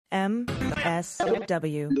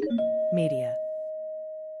MSW Media.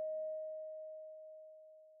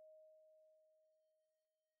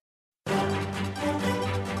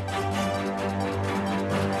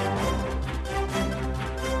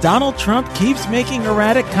 Donald Trump keeps making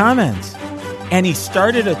erratic comments, and he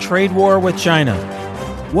started a trade war with China.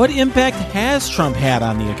 What impact has Trump had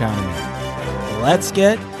on the economy? Let's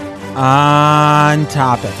get on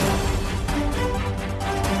topic.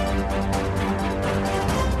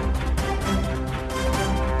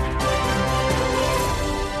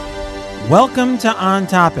 Welcome to On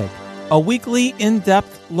Topic, a weekly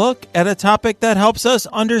in-depth look at a topic that helps us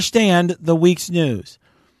understand the week's news.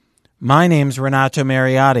 My name's Renato and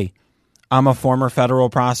Patti. I'm a former federal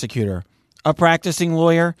prosecutor, a practicing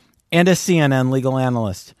lawyer, and a CNN legal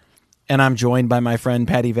analyst. And I'm joined by my friend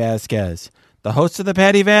Patti Vasquez, the host of the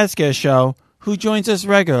Patti Vasquez Show, who joins us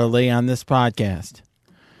regularly on this podcast.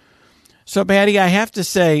 So, Patti, I have to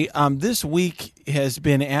say, this week has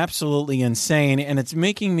been absolutely insane, and it's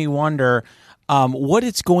making me wonder what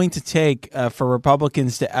it's going to take for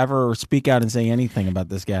Republicans to ever speak out and say anything about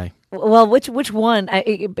this guy. Well, which one?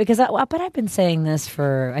 But I've been saying this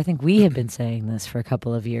I think we have been saying this for a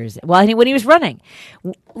couple of years. Well, I think when he was running.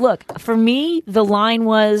 Look, for me, the line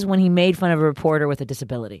was when he made fun of a reporter with a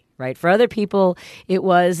disability, right? For other people, it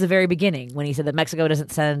was the very beginning when he said that Mexico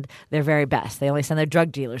doesn't send their very best. They only send their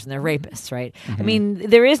drug dealers and their rapists, right? Mm-hmm. I mean,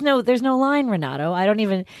 there's no line, Renato.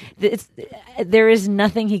 There is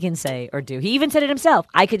nothing he can say or do. He even said it himself.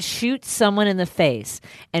 I could shoot someone in the face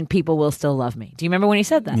and people will still love me. Do you remember when he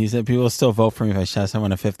said that? He said people will still vote for me if I shot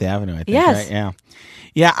someone on Fifth Avenue, I think. Yes. Right? Yeah.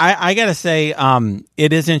 Yeah, I got to say,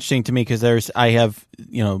 it is interesting to me because I have,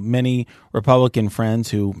 many Republican friends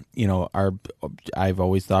who, I've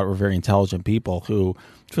always thought were very intelligent people who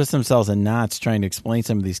twist themselves in knots trying to explain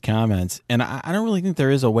some of these comments. And I don't really think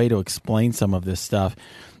there is a way to explain some of this stuff.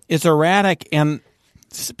 It's erratic. And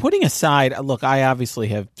putting aside, look, I obviously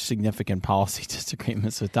have significant policy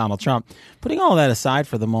disagreements with Donald Trump. Putting all that aside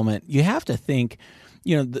for the moment, you have to think,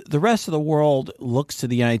 the rest of the world looks to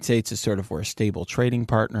the United States as sort of we're a stable trading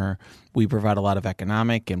partner. We provide a lot of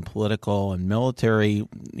economic and political and military,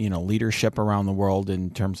 leadership around the world in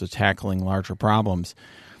terms of tackling larger problems.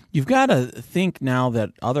 You've got to think now that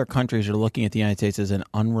other countries are looking at the United States as an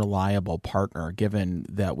unreliable partner, given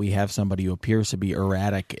that we have somebody who appears to be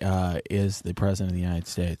erratic is the president of the United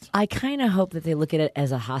States. I kind of hope that they look at it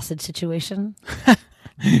as a hostage situation.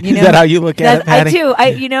 Is that how you look at it, Patti?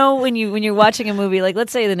 I do. When you're watching a movie like,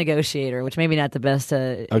 let's say, The Negotiator, which maybe not the best,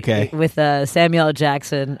 with Samuel L.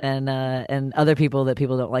 Jackson and other people that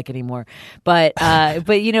people don't like anymore, but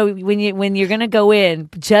when you're gonna go in,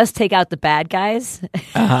 just take out the bad guys,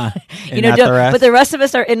 the rest. But the rest of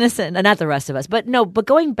us are innocent, not the rest of us, but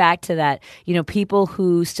going back to that, people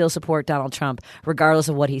who still support Donald Trump regardless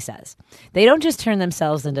of what he says, they don't just turn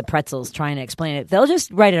themselves into pretzels trying to explain it. They'll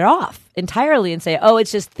just write it off entirely and say, oh,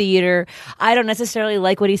 it's just theater. I don't necessarily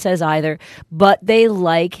like what he says either, but they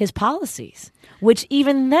like his policies, which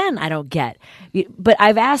even then I don't get. But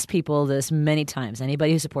I've asked people this many times,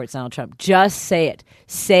 anybody who supports Donald Trump, just say it.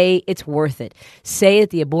 Say it's worth it. Say that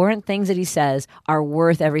the abhorrent things that he says are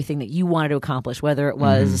worth everything that you wanted to accomplish, whether it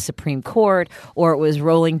was the Supreme Court or it was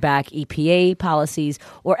rolling back EPA policies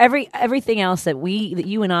or everything else that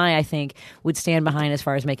you and I think, would stand behind as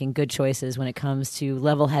far as making good choices when it comes to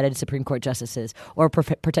level-headed Supreme Court justices or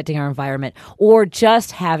protecting our environment or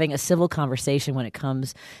just having a civil conversation when it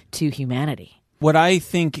comes to humanity. What I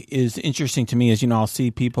think is interesting to me is, I'll see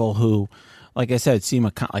people who, like I said, seem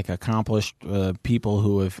like accomplished people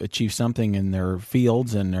who have achieved something in their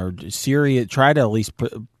fields and are serious, try to at least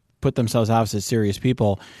put themselves out as serious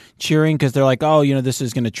people, cheering because they're like, oh, this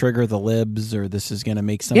is going to trigger the libs or this is going to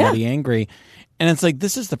make somebody angry. And it's like,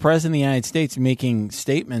 this is the president of the United States making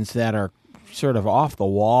statements that are sort of off the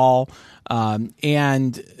wall. And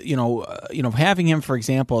having him, for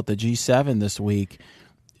example, at the G7 this week,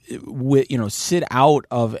 sit out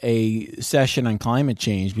of a session on climate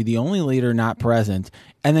change, be the only leader not present,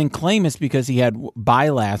 and then claim it's because he had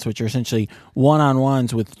bilats, which are essentially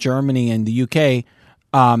one-on-ones with Germany and the UK,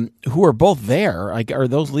 who are both there, or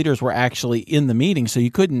those leaders were actually in the meeting, so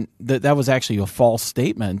you couldn't. That was actually a false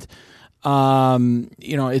statement. It's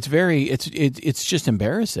just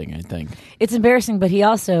embarrassing, I think. It's embarrassing, but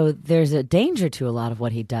there's a danger to a lot of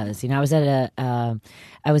what he does. I was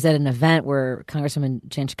at an event where Congresswoman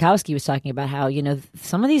Jan Schakowsky was talking about how,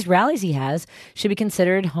 some of these rallies he has should be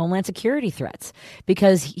considered homeland security threats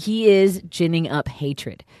because he is ginning up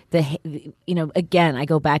hatred. Again, I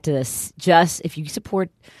go back to this. Just if you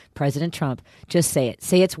support President Trump, just say it.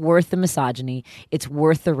 Say it's worth the misogyny, it's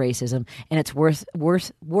worth the racism, and it's worth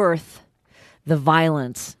the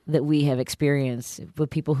violence that we have experienced with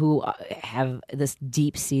people who have this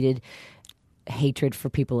deep-seated hatred for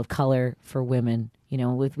people of color, for women.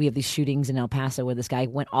 We have these shootings in El Paso where this guy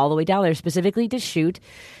went all the way down there specifically to shoot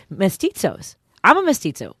mestizos. I'm a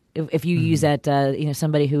mestizo. If you use that,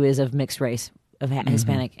 somebody who is of mixed race, of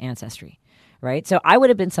Hispanic ancestry, right? So I would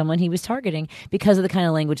have been someone he was targeting because of the kind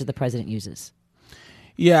of language that the president uses.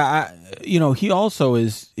 Yeah, he also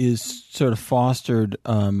is sort of fostered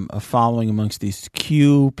a following amongst these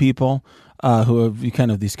Q people who are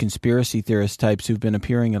kind of these conspiracy theorist types who've been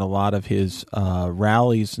appearing at a lot of his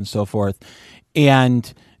rallies and so forth.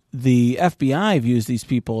 And the FBI views these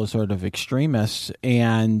people as sort of extremists,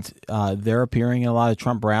 and they're appearing at a lot of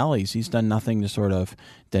Trump rallies. He's done nothing to sort of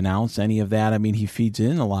denounce any of that. I mean, he feeds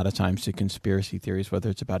in a lot of times to conspiracy theories, whether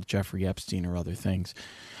it's about Jeffrey Epstein or other things.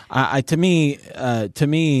 To me,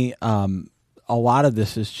 a lot of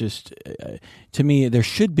this is just, to me, there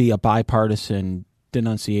should be a bipartisan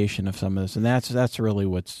denunciation of some of this, and that's really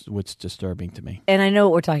what's disturbing to me. And I know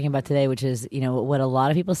what we're talking about today, which is, what a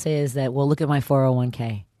lot of people say is that, well, look at my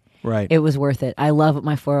 401k. Right. It was worth it. I love what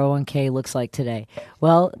my 401k looks like today.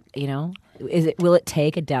 Well, will it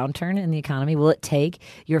take a downturn in the economy? Will it take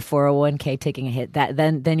your 401k taking a hit?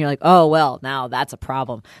 Then you're like, oh, well, now that's a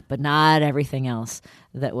problem. But not everything else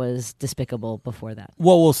that was despicable before that.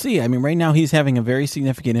 Well, we'll see. I mean, right now he's having a very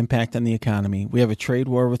significant impact on the economy. We have a trade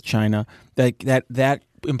war with China that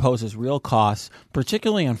imposes real costs,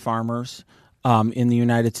 particularly on farmers in the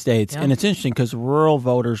United States. Yeah. And it's interesting because rural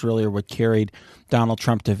voters really are what carried Donald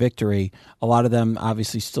Trump to victory. A lot of them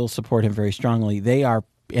obviously still support him very strongly. They are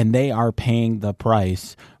paying the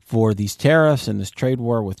price for these tariffs and this trade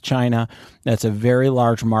war with China. That's a very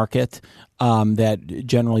large market that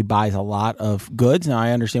generally buys a lot of goods. Now,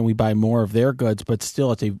 I understand we buy more of their goods, but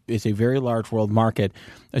still it's a very large world market.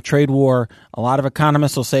 A trade war, a lot of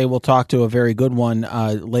economists will say, we'll talk to a very good one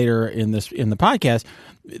later in the podcast.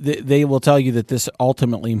 They will tell you that this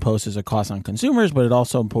ultimately imposes a cost on consumers, but it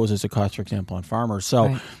also imposes a cost, for example, on farmers.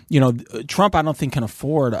 So, right. Trump, I don't think, can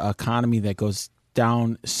afford an economy that goes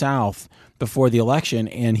down south before the election,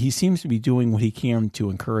 and he seems to be doing what he can to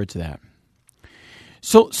encourage that.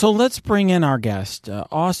 So let's bring in our guest.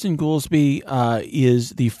 Austan Goolsbee is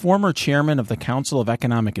the former chairman of the Council of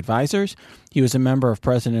Economic Advisors. He was a member of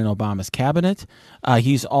President Obama's cabinet.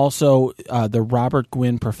 He's also the Robert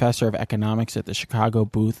Gwynn Professor of Economics at the Chicago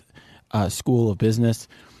Booth School of Business.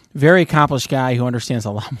 Very accomplished guy who understands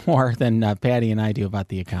a lot more than Patty and I do about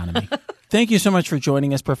the economy. Thank you so much for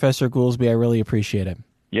joining us, Professor Goolsbee. I really appreciate it.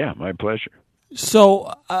 Yeah, my pleasure.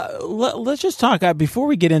 So let's just talk before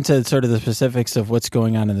we get into sort of the specifics of what's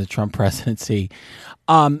going on in the Trump presidency.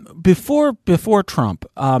 Before Trump,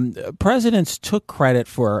 presidents took credit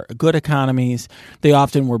for good economies. They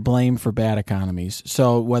often were blamed for bad economies.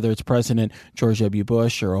 So whether it's President George W.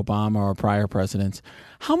 Bush or Obama or prior presidents,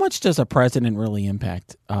 how much does a president really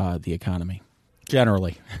impact the economy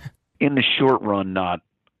generally? In the short run,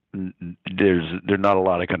 there's not a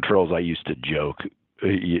lot of controls. I used to joke,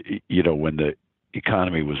 when the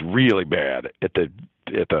economy was really bad at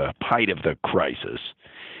the height of the crisis,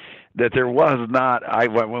 that there was not. I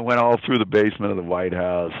went all through the basement of the White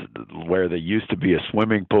House where there used to be a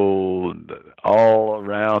swimming pool all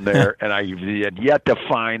around there, and I had yet to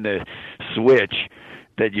find the switch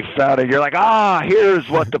that you found it. You're like, here's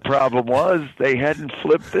what the problem was. They hadn't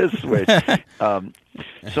flipped this switch.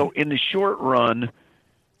 So in the short run,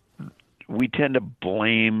 we tend to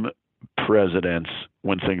blame presidents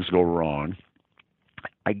when things go wrong.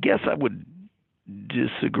 I guess I would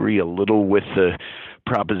disagree a little with the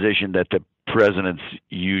proposition that the presidents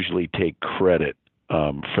usually take credit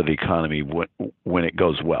for the economy when it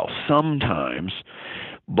goes well. Sometimes,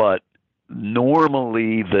 but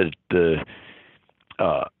normally the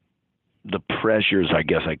pressures, I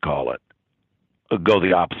guess I call it, go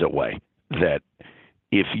the opposite way. That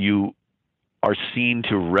if you are seen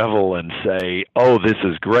to revel and say, "Oh, this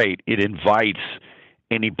is great," it invites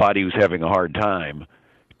anybody who's having a hard time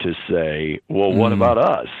to say, "Well, what about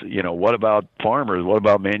us? What about farmers? What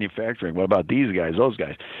about manufacturing? What about these guys, those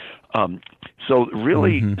guys?" So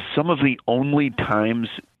really, some of the only times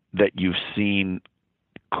that you've seen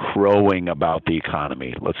crowing about the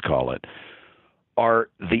economy, let's call it, are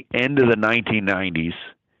the end of the 1990s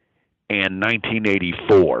and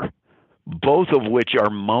 1984. Both of which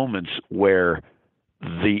are moments where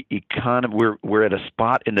the economy, we're at a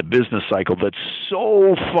spot in the business cycle that's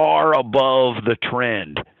so far above the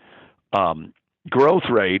trend growth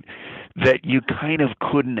rate that you kind of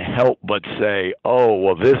couldn't help but say, "Oh,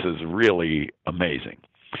 well, this is really amazing."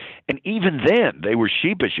 And even then, they were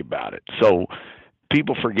sheepish about it. So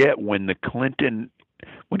people forget when the Clinton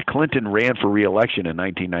when Clinton ran for re-election in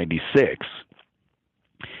 1996,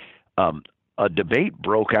 a debate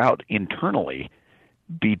broke out internally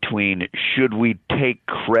between should we take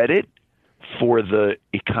credit for the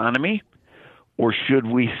economy or should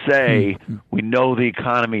we say we know the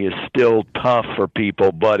economy is still tough for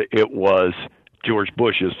people, but it was George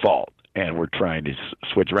Bush's fault and we're trying to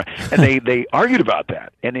switch around. And they argued about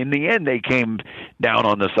that. And in the end, they came down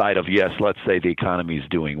on the side of, yes, let's say the economy is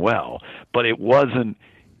doing well. But it wasn't,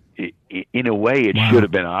 in a way, it should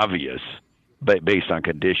have been obvious based on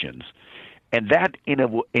conditions. And that, in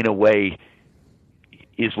a way,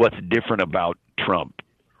 is what's different about Trump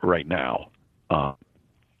right now.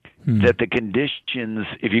 That the conditions,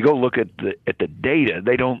 if you go look at the data,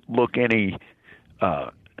 they don't look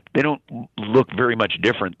very much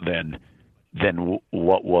different than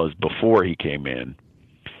what was before he came in.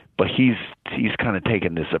 But he's kind of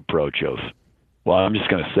taken this approach of, well, I'm just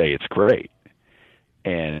going to say it's great,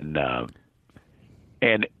 and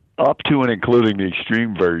up to and including the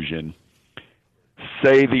extreme version,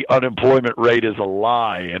 say the unemployment rate is a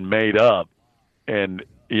lie and made up, and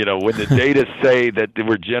when the data say that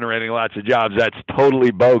we're generating lots of jobs, that's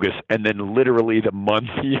totally bogus. And then literally the month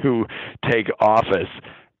you take office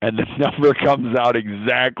and the number comes out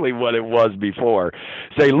exactly what it was before,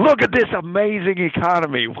 say, look at this amazing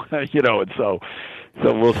economy, and so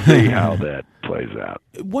we'll see how that plays out.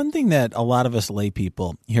 One thing that a lot of us lay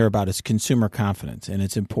people hear about is consumer confidence, and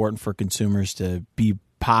it's important for consumers to be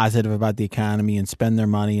positive about the economy and spend their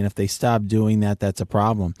money, and if they stop doing that, that's a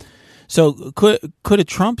problem. So could a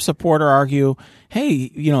Trump supporter argue, hey,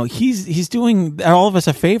 he's doing all of us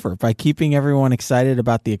a favor by keeping everyone excited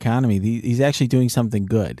about the economy? He's actually doing something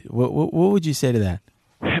good. What would you say to that?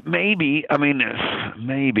 Maybe. I mean,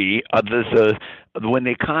 maybe. When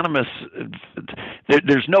the economists,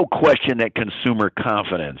 there's no question that consumer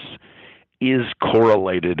confidence is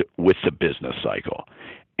correlated with the business cycle.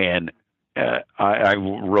 And I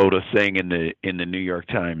wrote a thing in the New York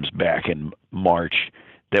Times back in March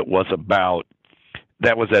that was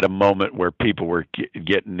at a moment where people were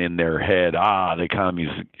getting in their head, the economy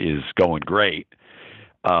is going great.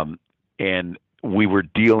 And we were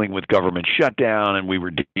dealing with government shutdown, and we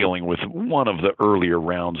were dealing with one of the earlier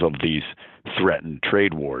rounds of these threatened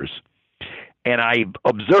trade wars. And I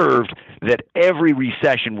observed that every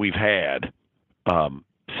recession we've had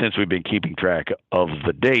since we've been keeping track of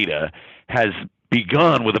the data has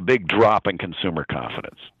begun with a big drop in consumer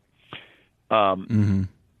confidence.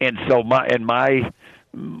 And so my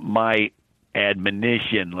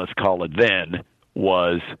admonition, let's call it then,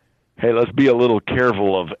 was, hey, let's be a little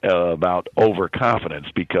careful about overconfidence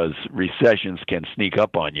because recessions can sneak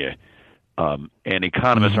up on you. And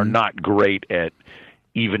economists are not great at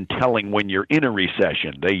even telling when you're in a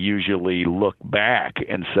recession. They usually look back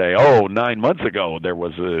and say, 9 months ago there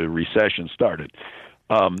was a recession started.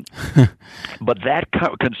 But that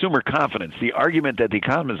consumer confidence, the argument that the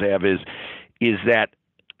economists have is that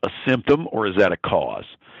a symptom or is that a cause?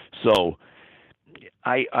 So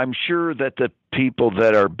I'm sure that the people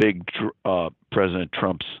that are President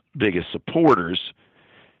Trump's biggest supporters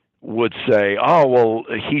would say,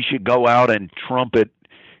 he should go out and trumpet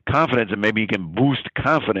confidence and maybe he can boost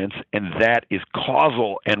confidence, and that is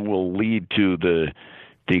causal and will lead to the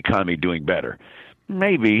economy doing better.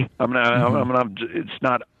 Maybe. It's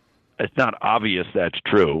not obvious that's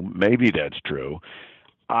true. Maybe that's true.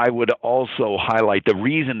 I would also highlight the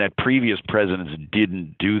reason that previous presidents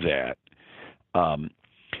didn't do that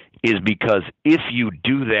is because if you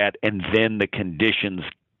do that and then the conditions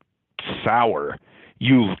sour,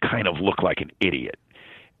 you kind of look like an idiot.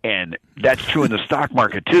 And that's true in the stock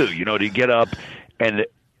market too. To get up and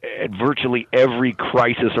virtually every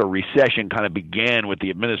crisis or recession kind of began with the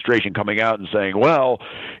administration coming out and saying,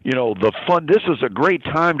 this is a great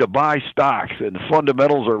time to buy stocks and the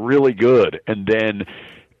fundamentals are really good. And then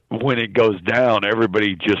when it goes down,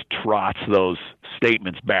 everybody just trots those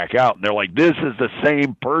statements back out. And they're like, this is the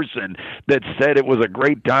same person that said it was a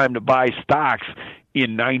great time to buy stocks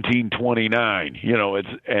in 1929.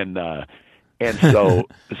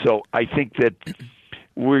 So I think that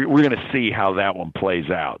we're going to see how that one plays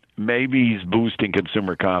out. Maybe he's boosting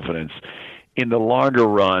consumer confidence. In the longer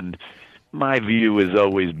run, my view has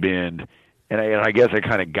always been, and I guess I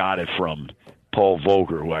kind of got it from Paul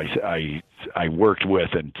Volcker, who I worked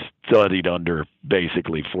with and studied under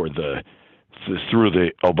basically through the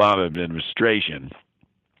Obama administration.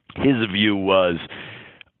 His view was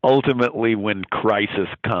ultimately when crisis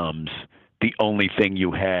comes, the only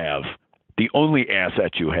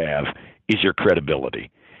asset you have is your credibility.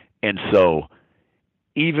 And so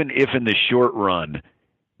even if in the short run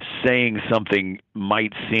saying something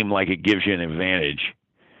might seem like it gives you an advantage,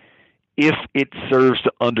 if it serves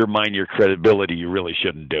to undermine your credibility, you really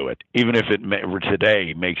shouldn't do it. Even if it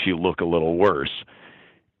today makes you look a little worse.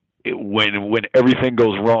 When everything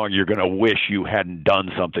goes wrong, you're going to wish you hadn't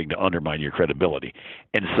done something to undermine your credibility.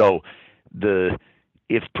 And so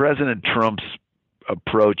if President Trump's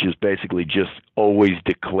approach is basically just always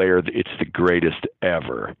declare that it's the greatest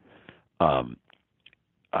ever,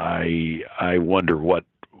 I wonder what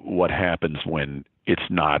happens when it's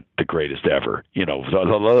not the greatest ever. So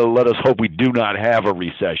let us hope we do not have a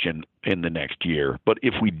recession in the next year. But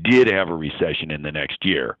if we did have a recession in the next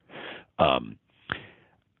year,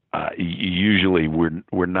 usually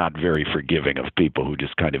we're not very forgiving of people who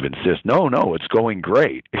just kind of insist, no, it's going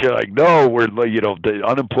great. You're like, no, the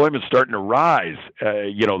unemployment's starting to rise.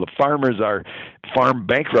 The farm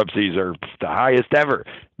bankruptcies are the highest ever.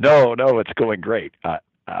 No, it's going great.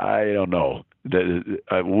 I don't know.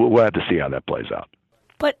 We'll have to see how that plays out.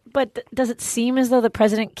 But does it seem as though the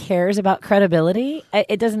president cares about credibility?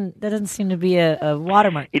 It doesn't. That doesn't seem to be a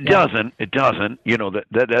watermark. It doesn't.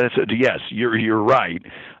 That's yes. You're right.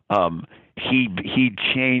 He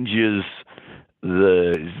changes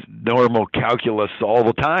the normal calculus all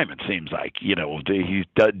the time. It seems like he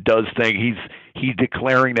does things. He's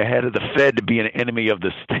declaring the head of the Fed to be an enemy of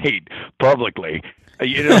the state publicly.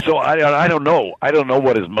 So I don't know. I don't know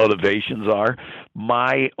what his motivations are.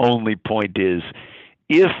 My only point is,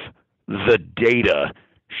 if the data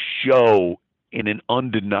show in an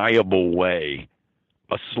undeniable way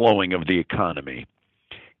a slowing of the economy,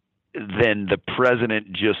 then the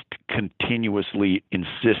president just continuously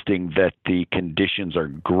insisting that the conditions are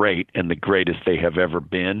great and the greatest they have ever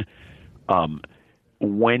been,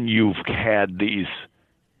 when you've had these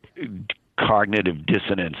cognitive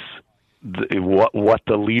dissonance, what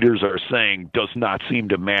the leaders are saying does not seem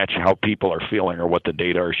to match how people are feeling or what the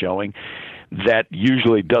data are showing. That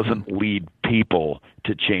usually doesn't lead people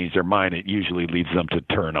to change their mind. It usually leads them to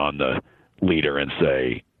turn on the leader and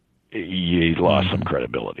say, you lost some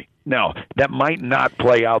credibility. Now, that might not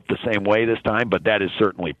play out the same way this time, but that has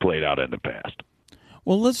certainly played out in the past.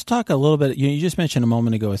 Well, let's talk a little bit. You just mentioned a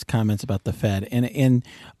moment ago his comments about the Fed, and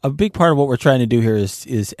a big part of what we're trying to do here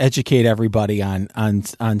is educate everybody on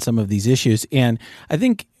some of these issues. And I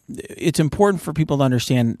think it's important for people to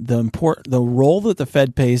understand the role that the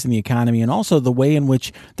Fed plays in the economy, and also the way in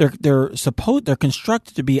which they're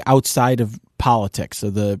constructed to be outside of politics, so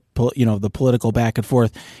the political back and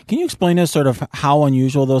forth. Can you explain to us sort of how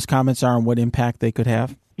unusual those comments are and what impact they could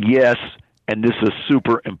have? Yes. And this is a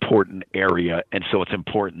super important area, and so it's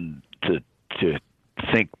important to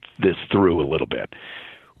think this through a little bit.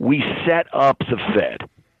 We set up the Fed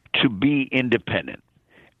to be independent,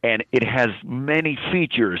 and it has many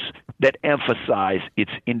features that emphasize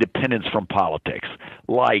its independence from politics,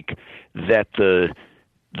 like that the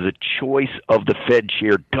choice of the Fed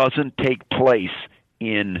chair doesn't take place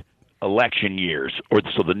in election years, or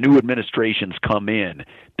so the new administrations come in,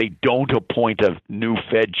 they don't appoint a new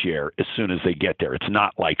Fed chair as soon as they get there. It's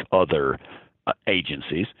not like other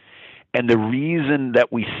agencies. And the reason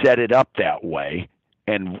that we set it up that way,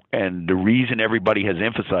 and the reason everybody has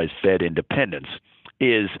emphasized Fed independence,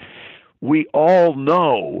 is we all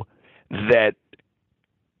know that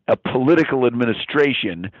a political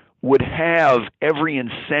administration would have every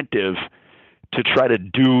incentive to try to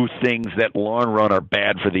do things that long run are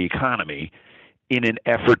bad for the economy in an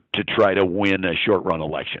effort to try to win a short run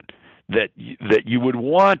election. That you would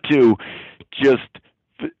want to just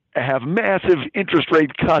have massive interest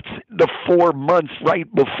rate cuts the 4 months right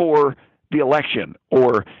before the election,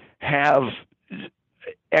 or have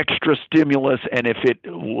extra stimulus, and if it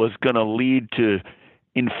was going to lead to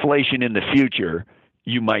inflation in the future,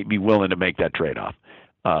 you might be willing to make that trade-off.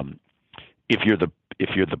 If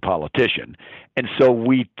you're the politician. And so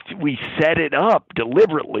we set it up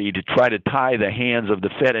deliberately to try to tie the hands of the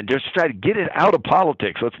Fed and just try to get it out of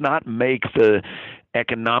politics. Let's not make the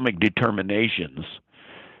economic determinations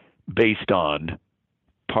based on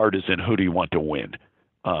partisan who do you want to win.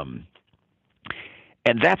 And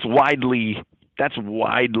that's widely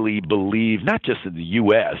believed, not just in the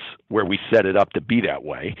U.S., where we set it up to be that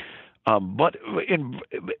way, but in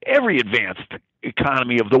every advanced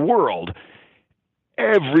economy of the world.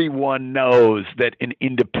 Everyone knows that an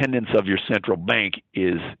independence of your central bank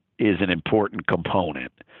is an important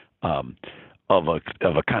component of a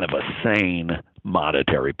kind of a sane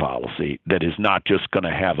monetary policy that is not just going to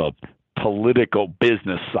have a political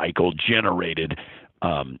business cycle generated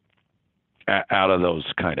out of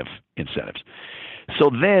those kind of incentives. So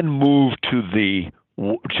then move to the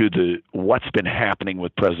what's been happening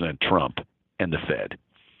with President Trump and the Fed.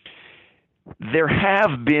 there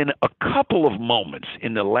have been a couple of moments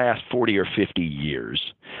in the last 40 or 50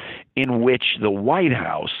 years in which the White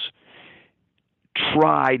House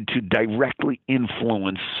tried to directly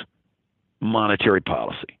influence monetary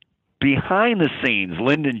policy. Behind the scenes,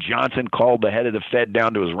 Lyndon Johnson called the head of the Fed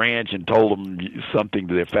down to his ranch and told him something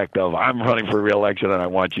to the effect of, "I'm running for re-election and I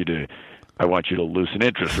want you to loosen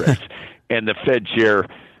interest rates." And the Fed chair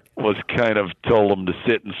was kind of told him to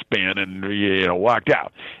sit and spin and walked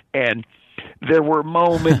out. And there were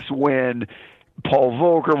moments when Paul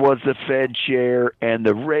Volcker was the Fed chair and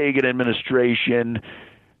the Reagan administration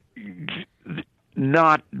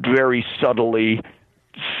not very subtly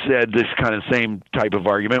said this kind of same type of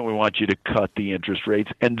argument. We want you to cut the interest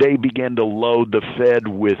rates. And they began to load the Fed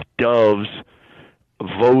with doves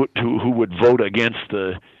who would vote against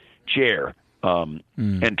the chair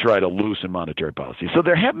and try to loosen monetary policy. So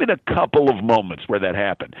there have been a couple of moments where that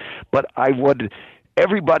happened. But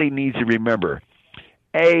everybody needs to remember,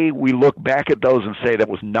 A, we look back at those and say that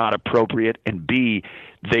was not appropriate, and B,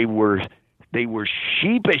 they were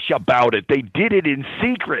sheepish about it. They did it in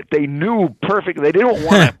secret. They knew perfectly. They didn't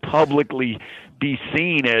want to publicly be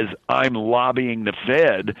seen as I'm lobbying the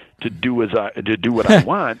Fed to do what I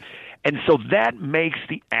want. And so that makes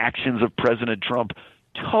the actions of President Trump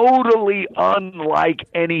totally unlike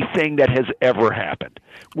anything that has ever happened.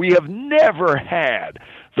 We have never had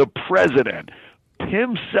the president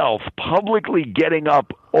himself publicly getting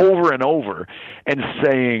up over and over and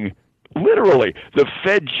saying, literally, the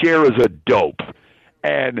Fed chair is a dope,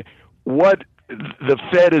 and what the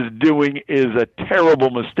Fed is doing is a terrible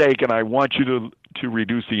mistake, and I want you to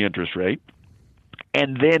reduce the interest rate.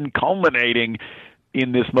 And then culminating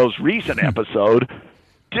in this most recent episode,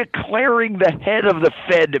 declaring the head of the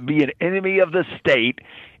Fed to be an enemy of the state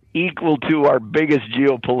equal to our biggest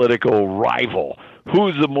geopolitical rival.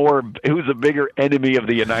 Who's a bigger enemy of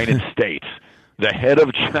the United States? The head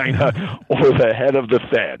of China or the head of the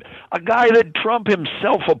Fed? A guy that Trump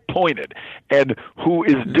himself appointed and who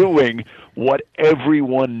is doing what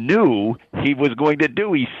everyone knew he was going to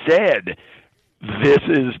do. He said, this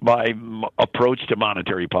is my approach to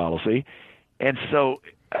monetary policy. And so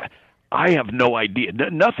I have no idea.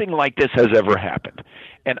 Nothing like this has ever happened.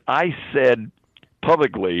 And I said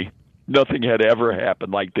publicly, nothing had ever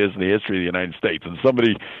happened like this in the history of the United States. And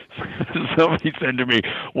somebody said to me,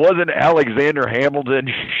 "Wasn't Alexander Hamilton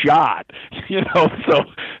shot?"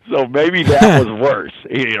 So maybe that was worse.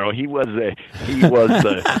 He was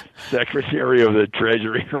the Secretary of the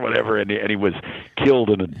Treasury or whatever, and he was killed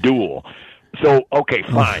in a duel. So, okay,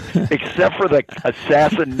 fine. Except for the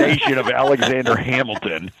assassination of Alexander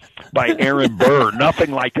Hamilton by Aaron Burr,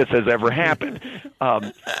 nothing like this has ever happened.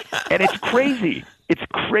 And it's crazy. It's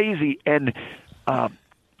crazy. And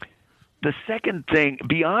the second thing,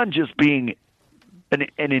 beyond just being an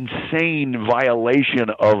insane violation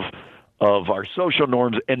of our social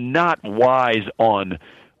norms and not wise on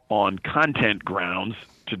content grounds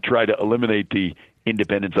to try to eliminate the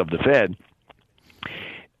independence of the Fed,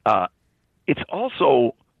 it's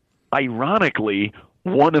also, ironically,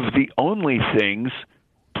 one of the only things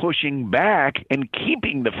pushing back and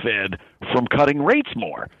keeping the Fed from cutting rates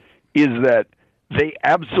more, is that they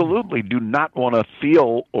absolutely do not want to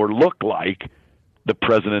feel or look like the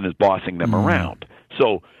president is bossing them around.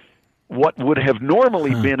 So what would have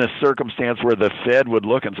normally been a circumstance where the Fed would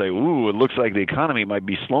look and say, ooh, it looks like the economy might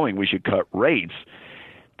be slowing, we should cut rates,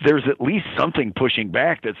 there's at least something pushing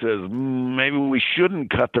back that says maybe we shouldn't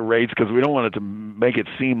cut the rates because we don't want it to make it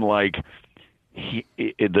seem like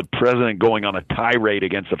the president going on a tirade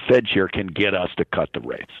against the Fed chair can get us to cut the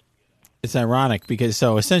rates. It's ironic because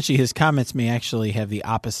so essentially his comments may actually have the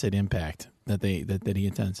opposite impact that he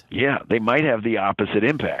intends. Yeah, they might have the opposite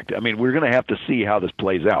impact. I mean, we're going to have to see how this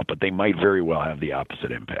plays out, but they might very well have the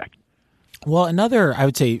opposite impact. Well, another, I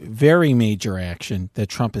would say, very major action that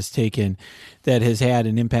Trump has taken that has had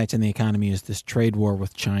an impact on the economy is this trade war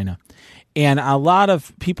with China. And a lot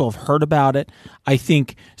of people have heard about it. I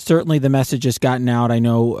think certainly the message has gotten out. I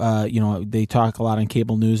know, they talk a lot on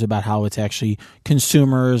cable news about how it's actually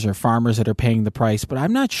consumers or farmers that are paying the price. But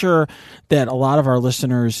I'm not sure that a lot of our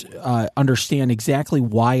listeners understand exactly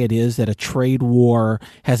why it is that a trade war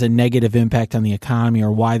has a negative impact on the economy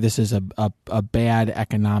or why this is a bad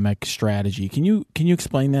economic strategy. Can you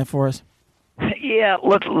explain that for us? Yeah,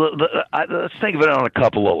 let's think of it on a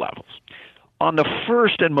couple of levels. On the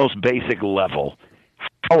first and most basic level,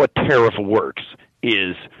 how a tariff works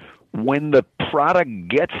is when the product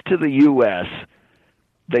gets to the U.S.,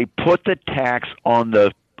 they put the tax on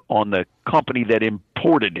the company that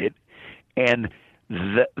imported it, and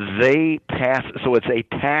they pass. So it's a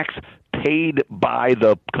tax paid by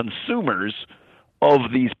the consumers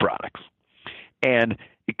of these products. And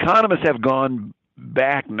economists have gone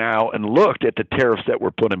back now and looked at the tariffs that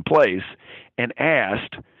were put in place and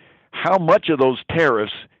asked how much of those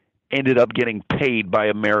tariffs ended up getting paid by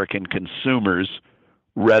American consumers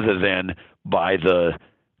rather than by the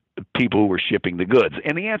people who were shipping the goods.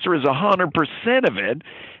 And the answer is 100% of it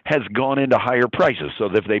has gone into higher prices. So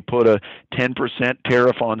if they put a 10%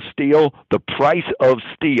 tariff on steel, the price of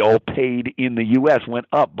steel paid in the U.S. went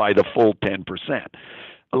up by the full 10%.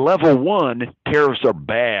 Level 1, tariffs are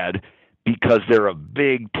bad because they're a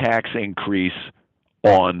big tax increase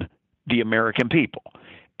on the American people.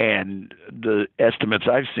 And the estimates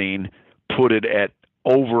I've seen put it at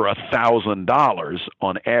over $1,000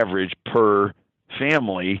 on average per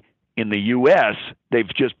family in the U.S.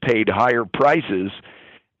 They've just paid higher prices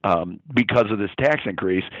because of this tax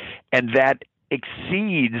increase, and that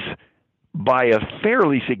exceeds by a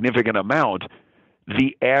fairly significant amount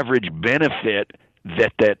the average benefit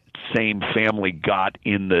that same family got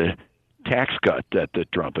in the tax cut that the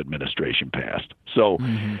Trump administration passed. So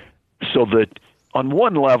that on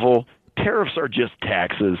one level, tariffs are just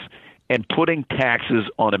taxes, and putting taxes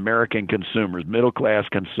on American consumers, middle-class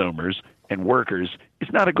consumers, and workers is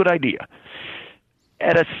not a good idea.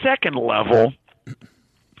 At a second level,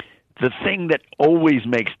 the thing that always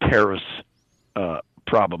makes tariffs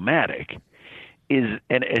problematic is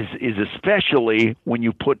especially when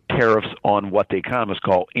you put tariffs on what the economists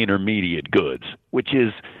call intermediate goods, which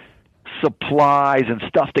is supplies and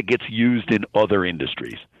stuff that gets used in other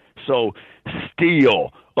industries. So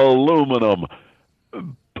steel, aluminum,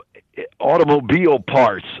 automobile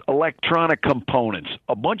parts, electronic components,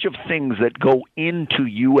 a bunch of things that go into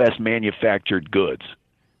U.S. manufactured goods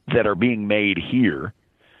that are being made here.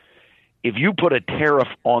 If you put a tariff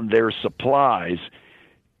on their supplies,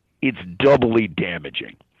 it's doubly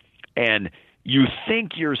damaging. And you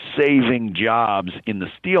think you're saving jobs in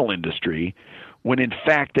the steel industry when in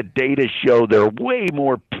fact the data show there are way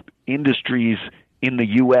more industries in the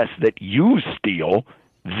U.S. that use steel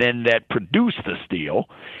than that produce the steel.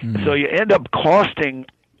 Mm-hmm. So you end up costing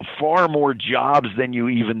far more jobs than you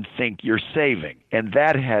even think you're saving. And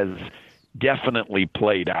that has definitely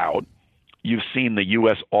played out. You've seen the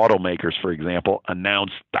U.S. automakers, for example,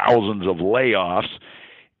 announce thousands of layoffs.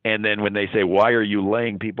 And then when they say, why are you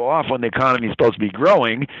laying people off when the economy is supposed to be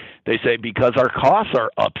growing? They say, because our costs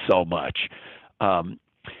are up so much.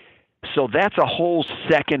 So that's a whole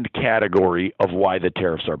second category of why the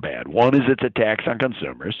tariffs are bad. One is it's a tax on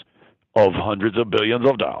consumers of hundreds of billions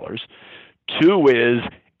of dollars. Two is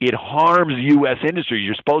it harms U.S. industry.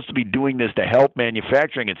 You're supposed to be doing this to help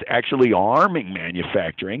manufacturing. It's actually harming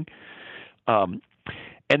manufacturing. And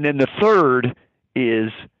then the third is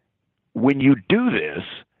when you do this,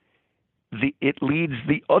 it leads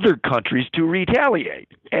the other countries to retaliate.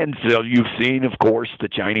 And so you've seen, of course, the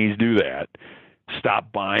Chinese do that.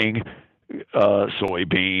 Stop buying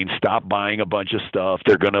soybeans, stop buying a bunch of stuff.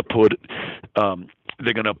 They're going to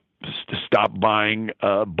stop buying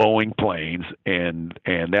Boeing planes and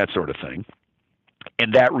that sort of thing.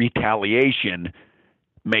 And that retaliation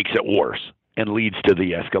makes it worse and leads to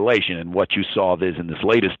the escalation. And what you saw in this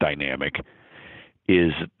latest dynamic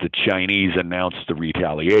is the Chinese announced the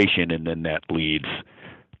retaliation, and then that leads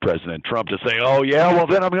President Trump to say, oh, yeah, well,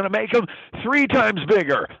 then I'm going to make them 3 times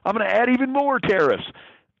bigger. I'm going to add even more tariffs.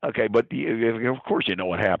 Okay, but of course you know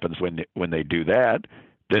what happens when they do that.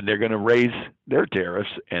 Then they're going to raise their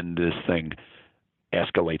tariffs, and this thing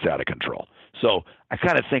escalates out of control. So I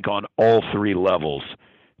kind of think on all 3 levels,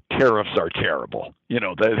 tariffs are terrible. You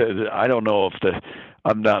know, I don't know if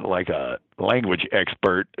I'm not like a language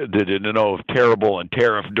expert to know if terrible and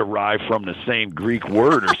tariff derive from the same Greek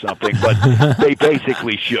word or something, but they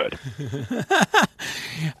basically should.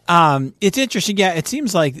 It's interesting. Yeah, it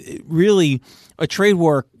seems like really a trade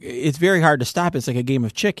war, it's very hard to stop. It's like a game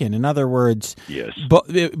of chicken. In other words, yes.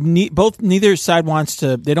 Neither side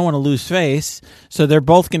they don't want to lose face, so they're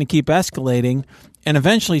both going to keep escalating. And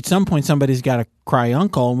eventually, at some point, somebody's got to cry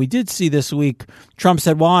uncle. And we did see this week, Trump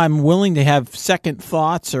said, well, I'm willing to have second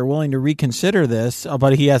thoughts or willing to reconsider this,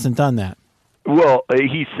 but he hasn't done that. Well,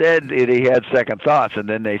 he said he had second thoughts, and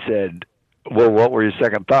then they said, well, what were his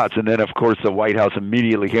second thoughts? And then, of course, the White House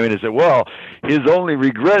immediately came in and said, well, his only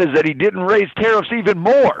regret is that he didn't raise tariffs even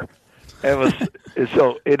more. It was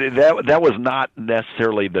that was not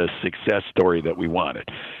necessarily the success story that we wanted.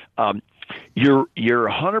 You're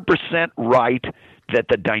 100% right that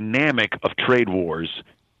the dynamic of trade wars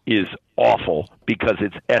is awful because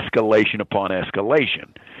it's escalation upon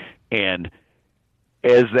escalation. And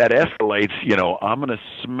as that escalates, I'm going to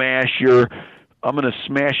smash your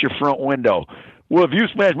front window. Well, if you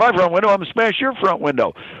smash my front window, I'm going to smash your front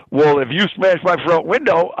window. Well, if you smash my front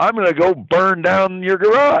window, I'm going to go burn down your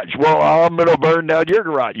garage. Well, I'm going to burn down your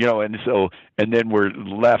garage, and then we're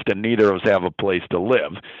left and neither of us have a place to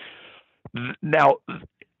live. Now,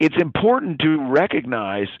 it's important to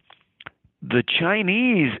recognize the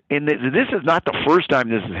Chinese, and this is not the first time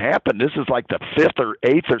this has happened. This is like the fifth or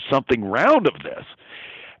eighth or something round of this.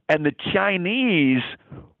 And the Chinese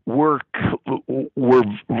were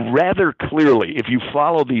rather clearly, if you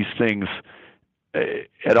follow these things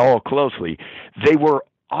at all closely, they were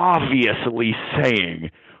obviously saying,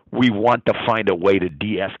 we want to find a way to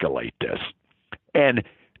de-escalate this. And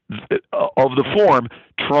of the form,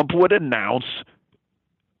 Trump would announce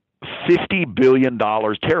 $50 billion,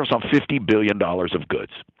 tariffs on $50 billion of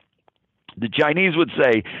goods. The Chinese would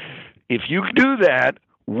say, if you do that,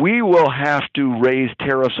 we will have to raise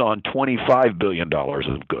tariffs on $25 billion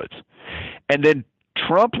of goods. And then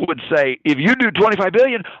Trump would say, if you do $25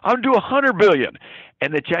 billion, I'll do $100 billion.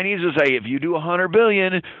 And the Chinese would say, if you do $100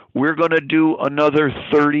 billion, we're going to do another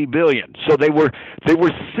 $30 billion. So they were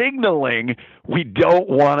signaling, we don't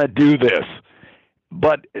want to do this.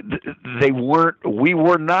 But we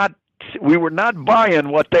were not buying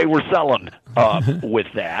what they were selling with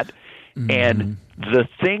that. Mm-hmm. And the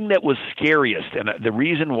thing that was scariest, and the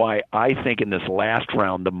reason why I think in this last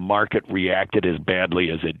round the market reacted as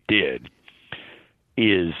badly as it did,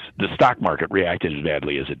 is the stock market reacted as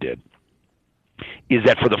badly as it did, is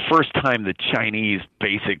that for the first time the Chinese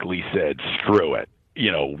basically said, screw it.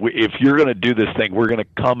 If you're going to do this thing, we're going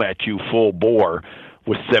to come at you full bore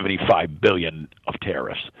with $75 billion of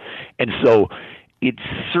tariffs. And so it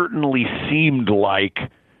certainly seemed like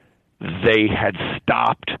they had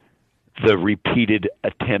stopped the repeated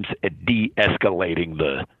attempts at de-escalating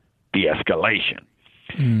the escalation.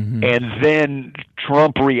 Mm-hmm. And then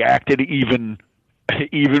Trump reacted even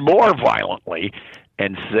more violently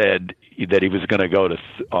and said that he was going to go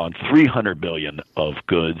on $300 billion of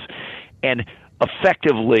goods. And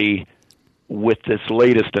effectively, with this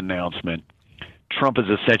latest announcement, Trump is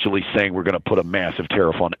essentially saying we're going to put a massive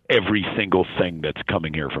tariff on every single thing that's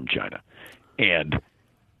coming here from China. And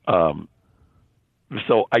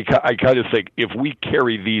so I kind of think if we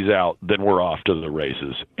carry these out, then we're off to the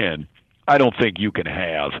races. And I don't think you can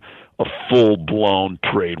have a full-blown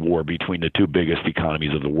trade war between the two biggest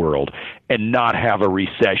economies of the world and not have a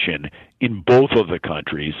recession in both of the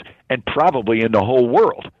countries and probably in the whole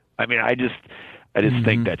world. I mean, I just mm-hmm.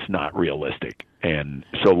 think that's not realistic. And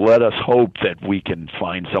so let us hope that we can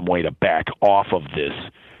find some way to back off of this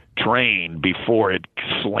train before it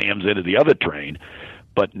slams into the other train.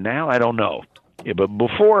 But now I don't know. Yeah, but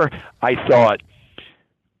before I thought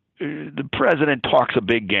the president talks a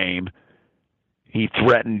big game. He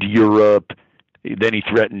threatened Europe, then he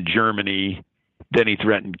threatened Germany, then he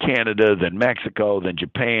threatened Canada, then Mexico, then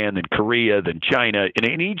Japan, then Korea, then China. And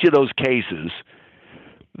in each of those cases,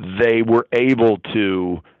 they were able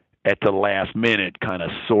to, at the last minute, kind of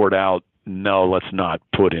sort out, no, let's not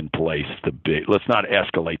put in place let's not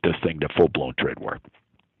escalate this thing to full-blown trade war.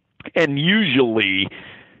 And usually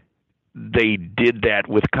they did that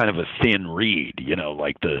with kind of a thin reed,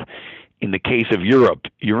 like in the case of Europe,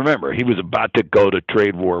 you remember, he was about to go to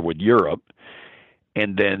trade war with Europe,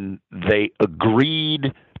 and then they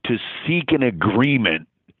agreed to seek an agreement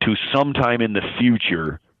to sometime in the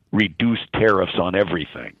future reduce tariffs on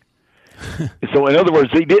everything. So in other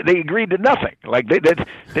words, they agreed to nothing. Like they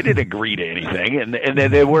didn't agree to anything, and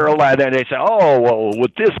then they were allowed. And they said, "Oh well,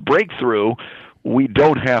 with this breakthrough, we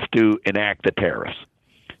don't have to enact the tariffs."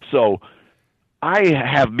 So I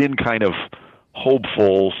have been kind of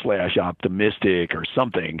hopeful / optimistic or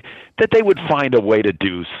something that they would find a way to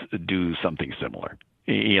do something similar.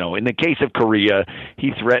 In the case of Korea,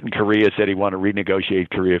 he threatened Korea, said he wanted to renegotiate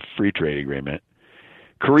Korea free trade agreement.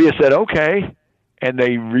 Korea said okay, and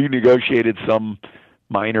they renegotiated some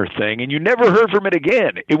minor thing, and you never heard from it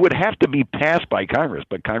again. It would have to be passed by Congress,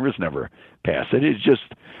 but Congress never passed it. It just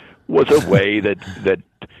was a way that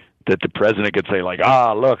the president could say, like,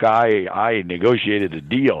 look, I negotiated a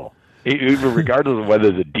deal. Even regardless of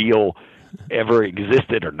whether the deal ever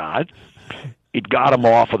existed or not, it got him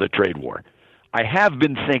off of the trade war. I have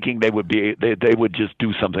been thinking they would just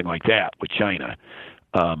do something like that with China.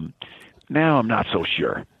 Now I'm not so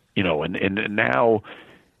sure, and now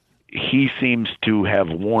he seems to have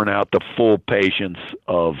worn out the full patience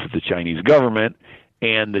of the Chinese government,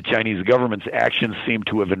 and the Chinese government's actions seem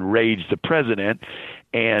to have enraged the president,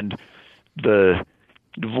 and the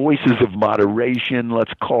voices of moderation,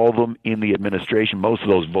 let's call them, in the administration, most of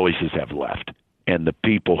those voices have left. And the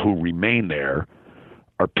people who remain there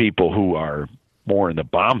are people who are more in the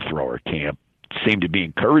bomb thrower camp seem to be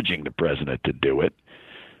encouraging the president to do it.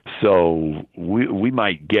 So we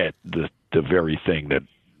might get the very thing that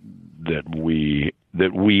we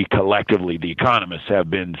collectively, the economists, have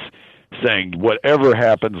been saying, whatever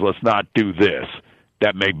happens, let's not do this.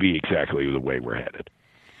 That may be exactly the way we're headed.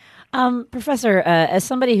 Professor, as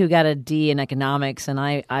somebody who got a D in economics, and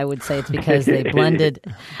I would say it's because they blended,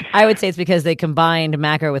 I would say it's because they combined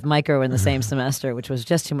macro with micro in the same semester, which was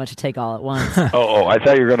just too much to take all at once. Oh, I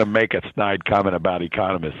thought you were going to make a snide comment about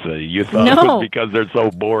economists. You thought it was because they're so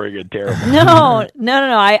boring and terrible. No.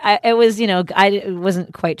 It was, I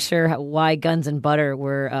wasn't quite sure why guns and butter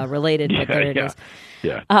were related, but there it is.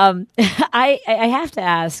 Yeah. I have to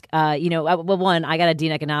ask, well, one, I got a D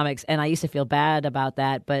in economics, and I used to feel bad about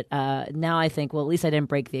that, but now I think, well, at least I didn't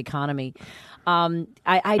break the economy.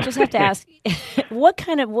 I just have to ask,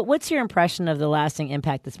 what's your impression of the lasting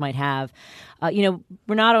impact this might have? Renato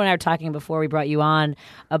and I were talking before we brought you on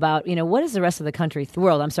about, what does the rest of the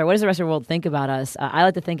what does the rest of the world think about us? I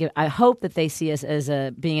like to think, I hope that they see us as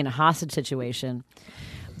being in a hostage situation.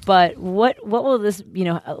 But what will this,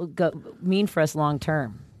 mean for us long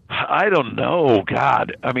term? I don't know.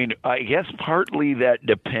 God, I mean, I guess partly that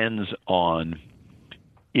depends on,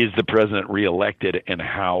 is the president reelected and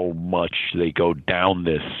how much they go down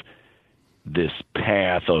this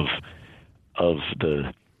path of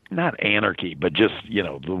the, not anarchy, but just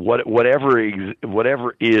whatever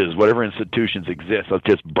institutions exist, let's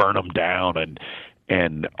just burn them down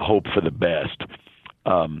and hope for the best.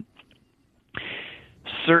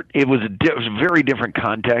 It was a very different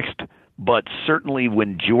context, but certainly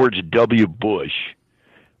when George W. Bush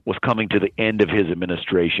was coming to the end of his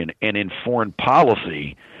administration, and in foreign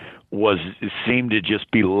policy seemed to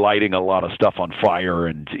just be lighting a lot of stuff on fire,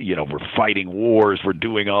 and we're fighting wars, we're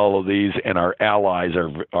doing all of these, and our allies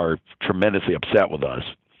are tremendously upset with us.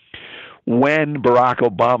 When Barack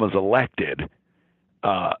Obama's elected,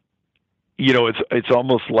 it's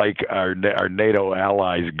almost like our NATO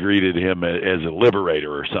allies greeted him as a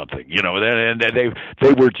liberator or something, and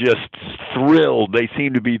they were just thrilled. They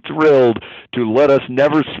seemed to be thrilled to let us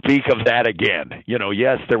never speak of that again.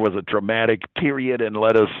 Yes, there was a traumatic period, and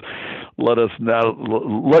let's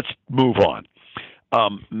move on.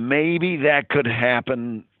 Maybe that could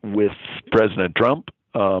happen with President Trump,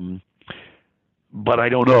 but I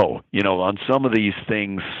don't know. On some of these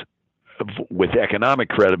things with economic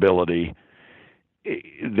credibility,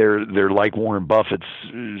 they're like Warren Buffett's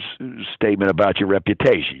statement about your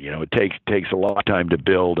reputation. It takes a lot of time to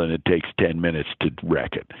build, and it takes 10 minutes to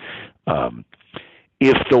wreck it.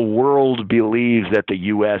 If the world believes that the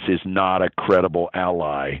U.S. is not a credible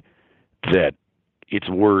ally, that its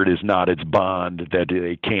word is not its bond, that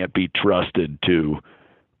they can't be trusted to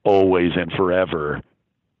always and forever,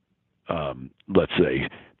 let's say,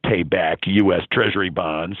 pay back U.S. Treasury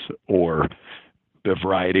bonds or a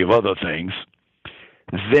variety of other things,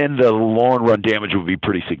 then the long-run damage would be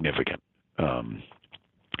pretty significant.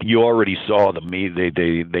 You already saw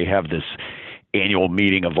they have this annual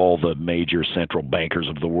meeting of all the major central bankers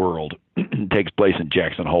of the world. It takes place in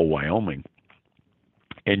Jackson Hole, Wyoming,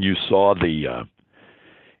 and you saw the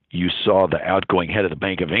outgoing head of the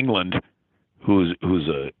Bank of England, who's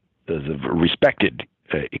a respected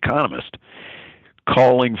economist,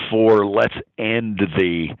 calling for let's end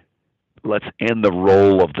the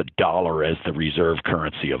role of the dollar as the reserve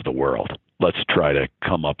currency of the world. Let's try to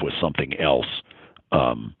come up with something else,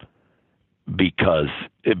 because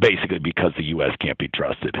the U.S. can't be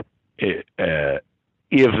trusted. If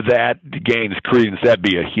that gains credence, that'd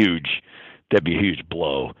be a huge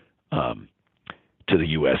blow to the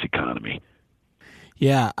U.S. economy.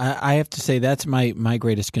 Yeah, I have to say that's my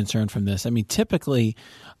greatest concern from this. I mean, typically,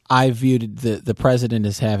 I viewed the president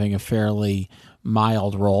as having a fairly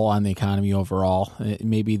mild role on the economy overall.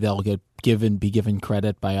 Maybe they'll be given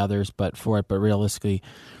credit by others, but realistically,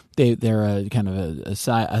 they're a kind of a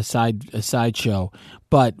sideshow.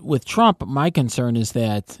 But with Trump, my concern is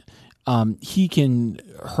that he can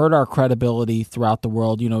hurt our credibility throughout the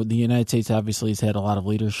world. The United States obviously has had a lot of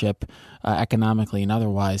leadership economically and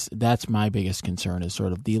otherwise. That's my biggest concern, is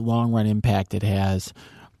sort of the long run impact it has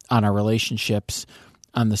on our relationships,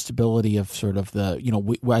 on the stability of sort of the,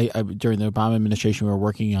 during the Obama administration, we were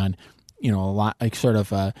working on, a lot like sort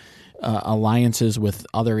of alliances with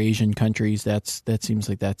other Asian countries. That seems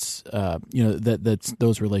like that's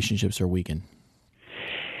those relationships are weakened.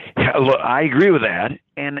 Yeah, look, I agree with that.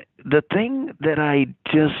 And the thing that I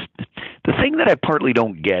partly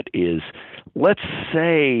don't get is, let's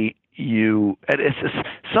say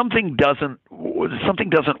something doesn't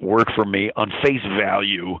work for me on face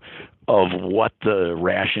value of what the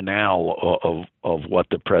rationale of what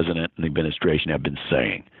the president and the administration have been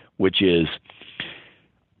saying, which is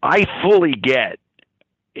I fully get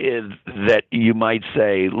that you might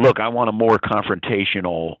say, look, I want a more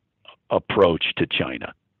confrontational approach to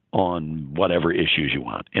China on whatever issues you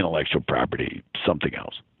want, intellectual property, something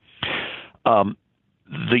else.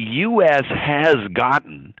 The U.S. has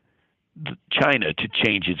gotten China to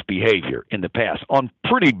change its behavior in the past on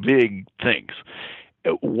pretty big things,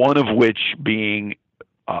 one of which being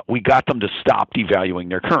we got them to stop devaluing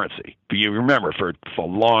their currency. You remember, for a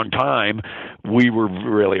long time, we were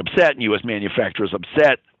really upset, and U.S. manufacturers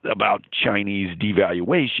upset about Chinese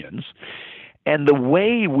devaluations. And the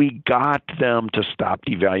way we got them to stop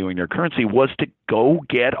devaluing their currency was to go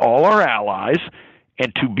get all our allies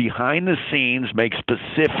and to, behind the scenes, make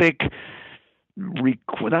specific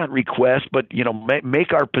not requests, but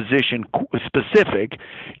make our position specific.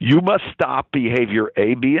 You must stop behavior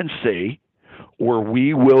A, B, and C, or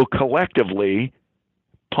we will collectively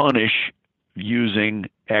punish using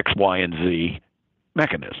X, Y, and Z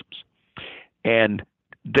mechanisms. And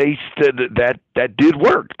they said that did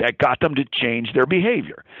work. That got them to change their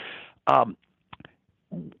behavior.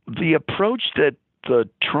 The approach that the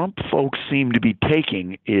Trump folks seem to be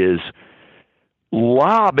taking is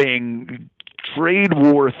lobbing trade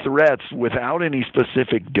war threats without any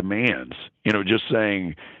specific demands. Just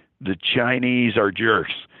saying the Chinese are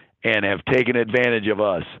jerks and have taken advantage of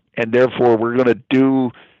us, and therefore we're going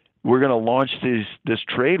to launch this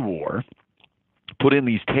trade war, put in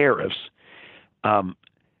these tariffs.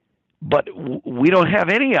 But we don't have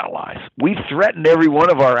any allies. We threatened every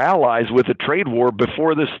one of our allies with a trade war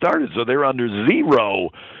before this started, so they're under zero.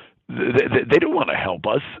 They don't want to help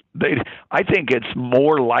us. I think it's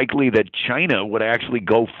more likely that China would actually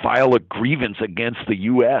go file a grievance against the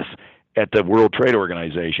U.S. at the World Trade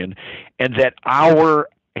Organization, and that our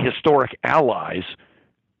historic allies,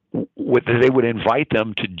 they would invite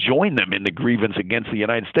them to join them in the grievance against the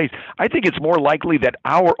United States. I think it's more likely that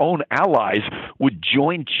our own allies would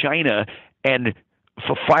join China and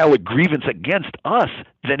file a grievance against us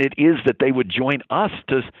than it is that they would join us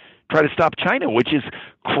to try to stop China, which is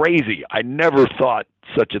crazy. I never thought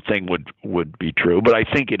such a thing would be true, but I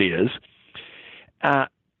think it is.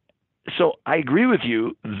 So I agree with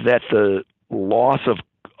you that the loss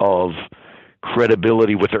of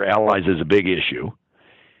credibility with their allies is a big issue.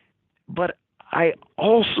 But I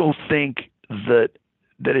also think that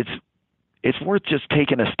it's worth just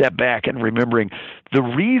taking a step back and remembering the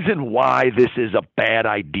reason why this is a bad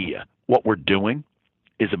idea, what we're doing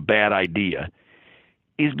is a bad idea,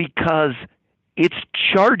 is because it's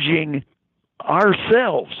charging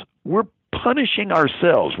ourselves. We're punishing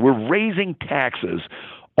ourselves. We're raising taxes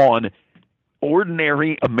on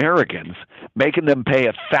ordinary Americans, making them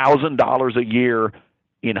pay $1,000 a year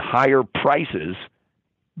in higher prices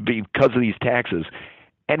because of these taxes,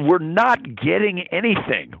 and we're not getting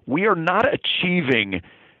anything. We are not achieving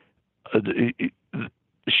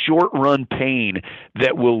short-run pain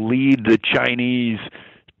that will lead the Chinese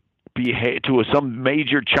to some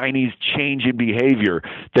major Chinese change in behavior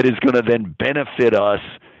that is going to then benefit us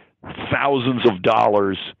thousands of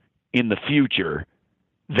dollars in the future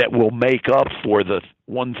that will make up for the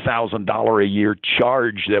 $1,000 a year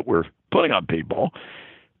charge that we're putting on people.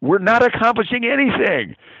 We're not accomplishing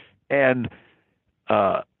anything, and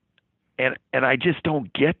I just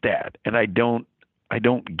don't get that, and I don't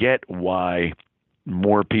get why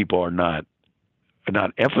more people are not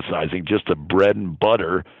emphasizing just the bread and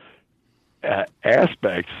butter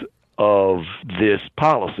aspects of this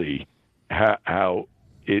policy, how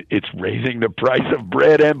it's raising the price of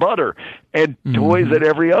bread and butter and toys and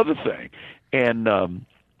every other thing, and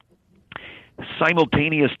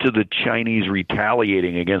simultaneous to the Chinese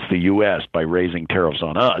retaliating against the U.S. by raising tariffs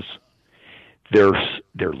on us, they're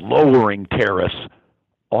lowering tariffs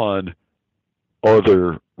on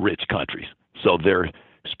other rich countries. So they're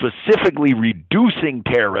specifically reducing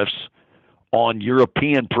tariffs on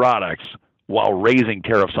European products while raising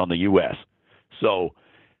tariffs on the U.S. So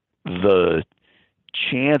the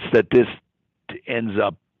chance that this ends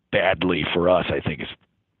up badly for us, I think,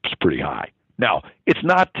 is pretty high. Now, it's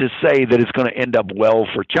not to say that it's going to end up well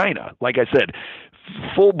for China. Like I said,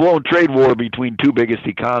 full-blown trade war between two biggest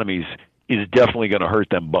economies is definitely going to hurt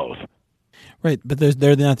them both. Right, but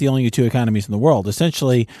they're not the only two economies in the world.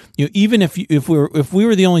 Essentially, even if we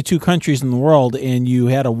were the only two countries in the world, and you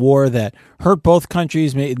had a war that hurt both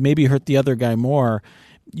countries, maybe hurt the other guy more,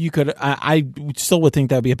 you could. I still would think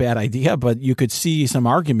that would be a bad idea, but you could see some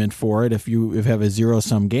argument for it if you have a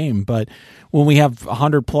zero-sum game. But when we have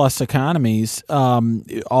 100+ economies,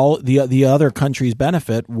 all the other countries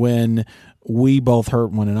benefit when we both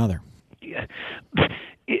hurt one another. Yeah.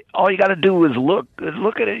 All you got to do is look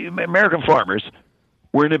at it. American farmers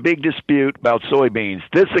we're in a big dispute about soybeans.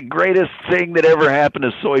 This is the greatest thing that ever happened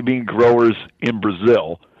to soybean growers in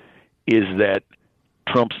Brazil is that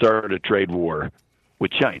Trump started a trade war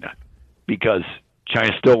with China because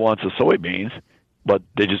China still wants the soybeans, but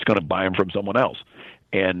they're just going to buy them from someone else.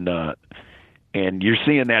 And you're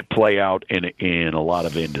seeing that play out in a lot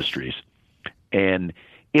of industries. And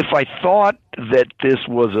if I thought that this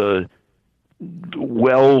was a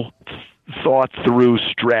well thought through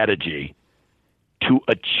strategy to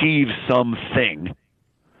achieve something,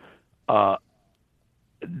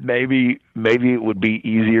 maybe it would be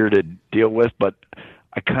easier to deal with, but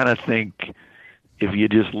I kind of think if you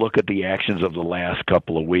just look at the actions of the last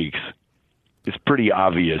couple of weeks, it's pretty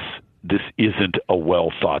obvious this isn't a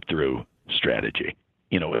well thought through strategy.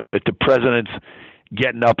 You know, if the president's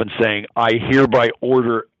getting up and saying, I hereby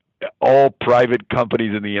order all private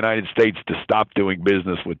companies in the United States to stop doing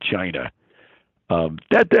business with China,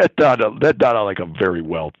 that's not like a very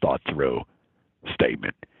well thought through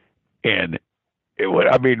statement. And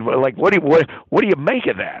what do you make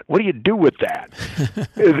of that? What do you do with that?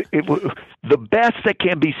 The best that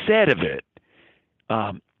can be said of it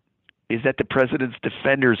is that the president's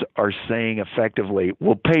defenders are saying effectively,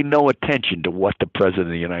 we'll pay no attention to what the president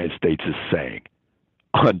of the United States is saying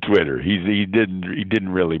on Twitter. He didn't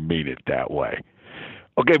really mean it that way.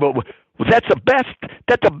 Okay, but that's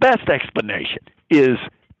the best explanation is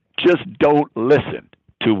just don't listen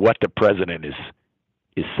to what the president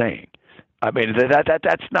is saying. I mean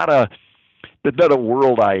that's not a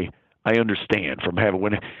world I understand from having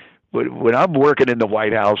when I'm working in the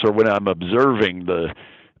White House or when I'm observing the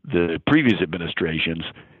previous administrations.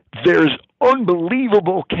 There's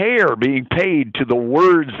unbelievable care being paid to the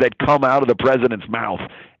words that come out of the president's mouth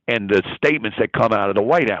and the statements that come out of the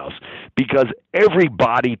White House because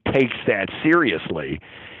everybody takes that seriously.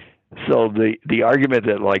 So the argument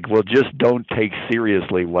that just don't take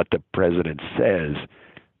seriously what the president says.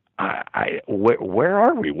 Where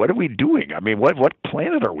are we? What are we doing? I mean, what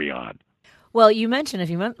planet are we on? Well, you mentioned a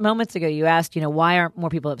few moments ago, you asked, why aren't more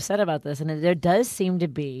people upset about this? And there does seem to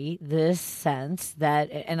be this sense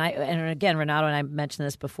that, and again, Renato and I mentioned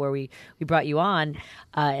this before we brought you on,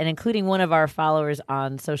 and including one of our followers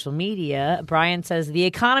on social media, Brian says, the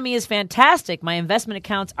economy is fantastic. My investment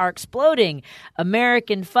accounts are exploding.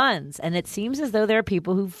 American funds. And it seems as though there are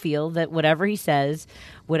people who feel that whatever he says,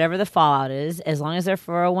 whatever the fallout is, as long as their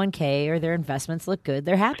 401k or their investments look good,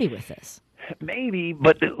 they're happy with this. Maybe,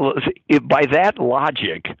 but by that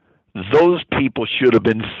logic, those people should have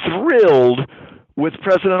been thrilled with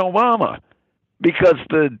President Obama because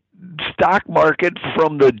the stock market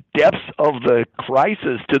from the depths of the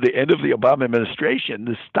crisis to the end of the Obama administration,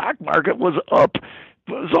 the stock market was up.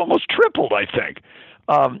 It was almost tripled, I think.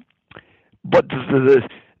 But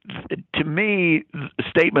to me,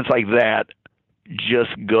 statements like that just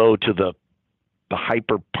go to the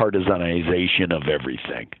hyper-partisanization of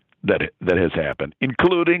everything that has happened,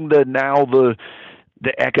 including the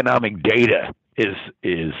economic data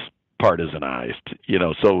is partisanized.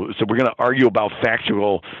 So we're going to argue about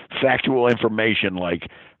factual information like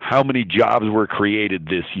how many jobs were created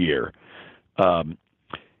this year.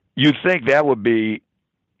 You'd think that would be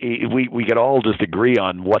we could all just agree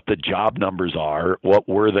on what the job numbers are. What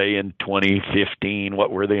were they in 2015? What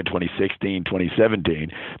were they in 2016,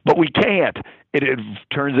 2017? But we can't. It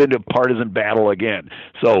turns into a partisan battle again.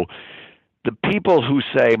 So the people who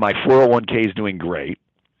say my 401k is doing great,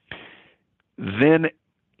 then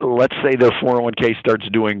let's say their 401k starts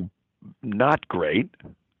doing not great.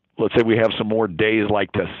 Let's say we have some more days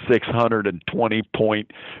like the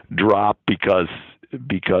 620-point drop because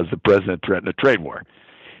the president threatened a trade war.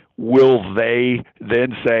 Will they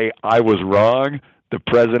then say, I was wrong, the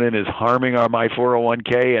president is harming my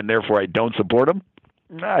 401k, and therefore I don't support him?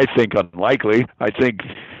 I think unlikely. I think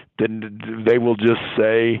then they will just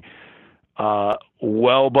say,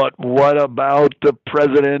 well, but what about the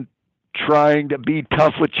president trying to be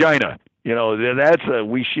tough with China?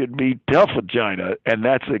 We should be tough with China, and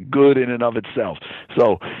that's a good in and of itself.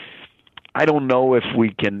 So I don't know if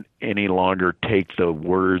we can any longer take the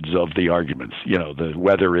words of the arguments,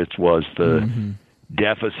 whether it was the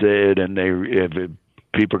deficit and if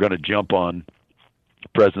people are going to jump on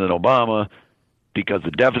President Obama because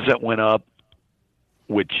the deficit went up,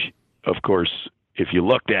 which, of course, if you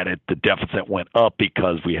looked at it, the deficit went up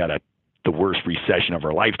because we had the worst recession of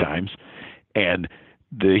our lifetimes. And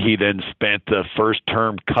he then spent the first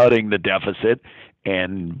term cutting the deficit.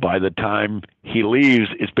 And by the time he leaves,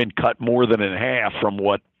 it's been cut more than in half from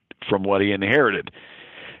what he inherited.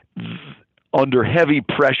 Under heavy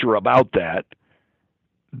pressure about that,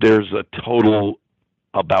 there's a total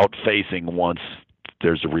about facing once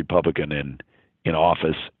there's a Republican in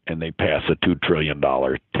office, and they pass a $2 trillion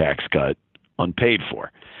tax cut unpaid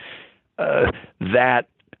for. That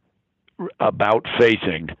about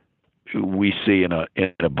facing we see in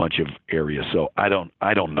a bunch of areas. So I don't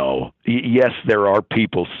know. Yes, there are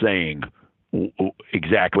people saying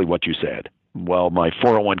exactly what you said. Well, my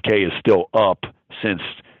 401k is still up since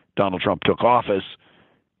Donald Trump took office,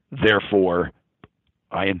 therefore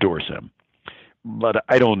I endorse him. But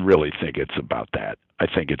I don't really think it's about that. I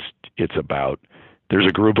think it's about there's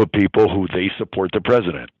a group of people who they support the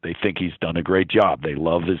president. They think he's done a great job. They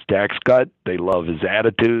love his tax cut. They love his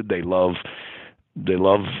attitude. They love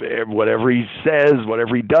whatever he says,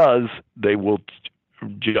 whatever he does, they will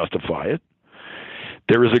justify it.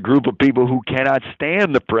 There is a group of people who cannot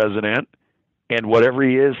stand the president, and whatever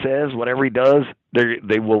he says, whatever he does,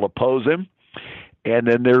 they will oppose him. And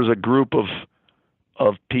then there's a group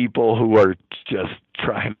of people who are just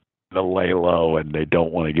trying to lay low, and they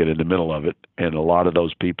don't want to get in the middle of it. And a lot of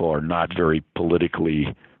those people are not very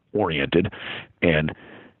politically oriented. And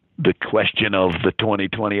the question of the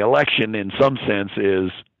 2020 election, in some sense,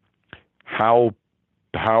 is how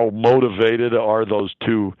motivated are those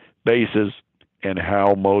two bases, and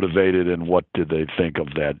how motivated and what do they think of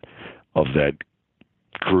that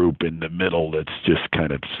group in the middle that's just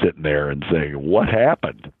kind of sitting there and saying, what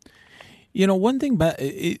happened? You know, one thing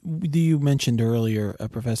you mentioned earlier,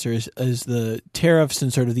 Professor, is the tariffs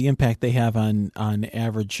and sort of the impact they have on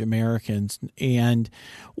average Americans. And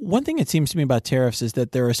one thing it seems to me about tariffs is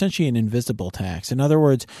that they're essentially an invisible tax. In other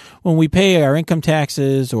words, when we pay our income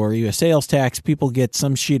taxes or a sales tax, people get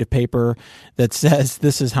some sheet of paper that says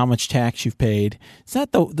this is how much tax you've paid. It's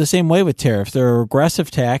not the same way with tariffs. They're a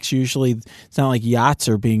regressive tax. Usually it's not like yachts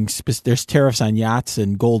are there's tariffs on yachts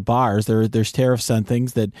and gold bars. There's tariffs on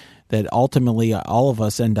things that ultimately all of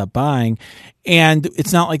us end up buying. And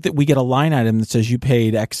it's not like that we get a line item that says you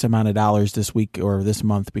paid X amount of dollars this week or this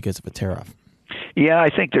month because of a tariff. Yeah, I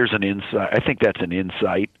think there's an insight. I think that's an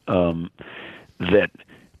insight that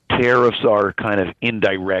tariffs are kind of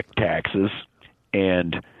indirect taxes,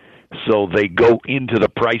 and so they go into the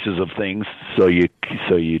prices of things. So you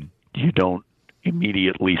don't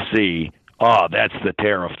immediately see, that's the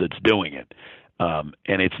tariff that's doing it.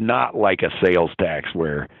 And it's not like a sales tax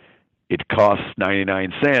where it costs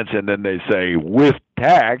 99 cents, and then they say with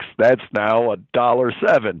tax that's now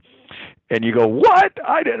 $1.07, and you go, what?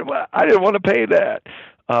 I didn't want to pay that.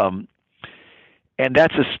 And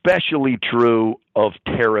that's especially true of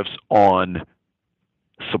tariffs on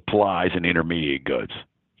supplies and intermediate goods.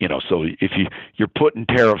 So if you're putting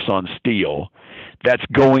tariffs on steel, that's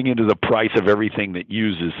going into the price of everything that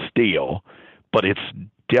uses steel, but it's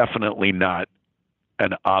definitely not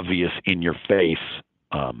an obvious in-your-face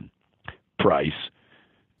price.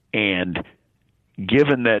 And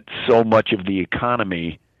given that so much of the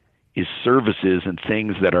economy is services and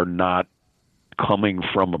things that are not coming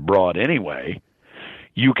from abroad anyway,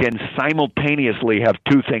 you can simultaneously have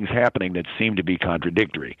two things happening that seem to be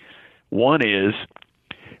contradictory. One is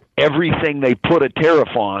everything they put a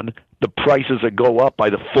tariff on, the prices that go up by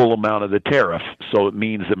the full amount of the tariff, so it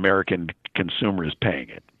means the American consumer is paying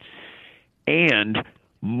it. And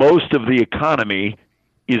most of the economy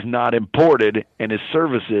is not imported and is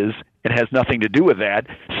services and has nothing to do with that.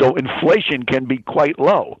 So inflation can be quite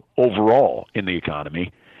low overall in the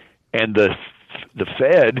economy. And the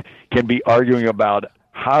Fed can be arguing about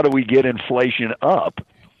how do we get inflation up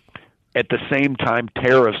at the same time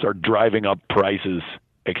tariffs are driving up prices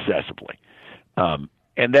excessively.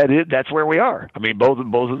 And that's where we are. I mean, both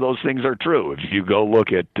of those things are true. If you go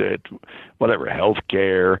look at whatever,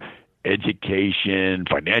 healthcare, education,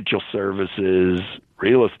 financial services,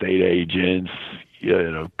 real estate agents,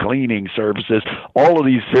 cleaning services, all of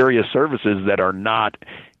these various services that are not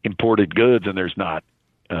imported goods and there's not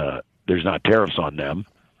tariffs on them,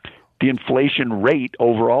 the inflation rate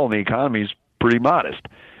overall in the economy is pretty modest.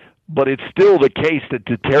 But it's still the case that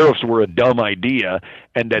the tariffs were a dumb idea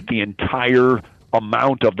and that the entire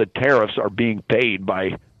amount of the tariffs are being paid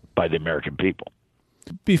by the American people.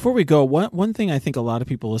 Before we go, one thing I think a lot of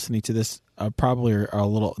people listening to this probably are a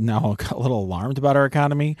little alarmed about our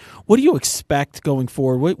economy. What do you expect going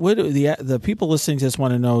forward? What do the people listening to this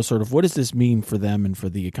want to know? Sort of, what does this mean for them and for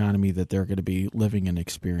the economy that they're going to be living and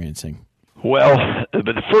experiencing? Well, but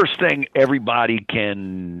the first thing everybody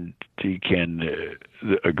can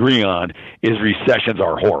agree on is recessions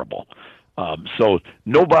are horrible. So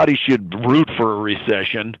nobody should root for a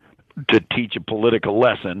recession to teach a political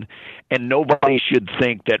lesson, and nobody should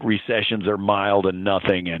think that recessions are mild and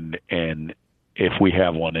nothing, and if we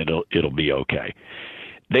have one, it'll be okay.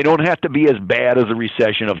 They don't have to be as bad as the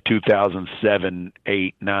recession of 2007,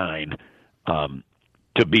 8, 9,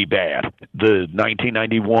 to be bad. The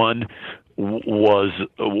 1991 was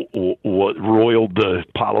what roiled the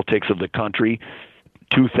politics of the country.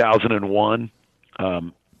 2001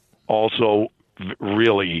 also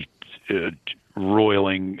really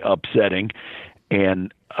roiling, upsetting.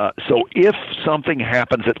 And so if something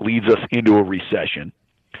happens that leads us into a recession,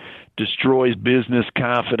 destroys business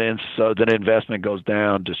confidence so that investment goes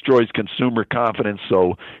down, destroys consumer confidence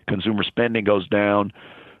so consumer spending goes down,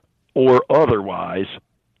 or otherwise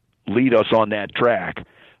lead us on that track,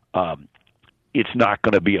 it's not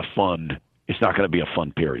going to be a fun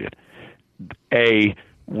period.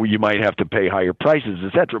 You might have to pay higher prices,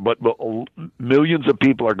 etc. But millions of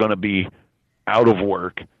people are going to be out of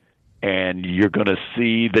work, and you're going to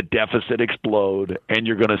see the deficit explode, and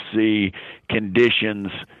you're going to see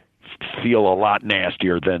conditions feel a lot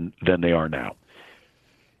nastier than they are now.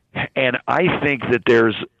 And I think that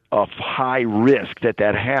there's a high risk that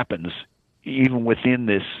happens even within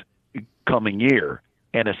this coming year,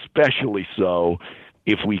 and especially so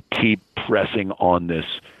if we keep pressing on this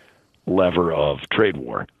lever of trade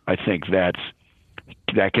war. I think that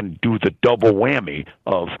can do the double whammy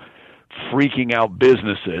of freaking out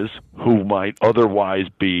businesses who might otherwise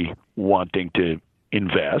be wanting to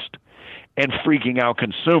invest, and freaking out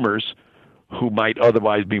consumers who might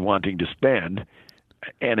otherwise be wanting to spend.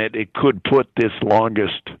 And it could put this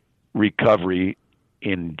longest recovery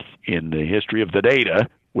in the history of the data,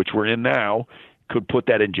 which we're in now, could put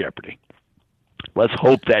that in jeopardy. Let's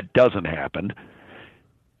hope that doesn't happen.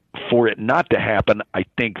 For it not to happen, I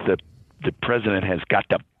think that the president has got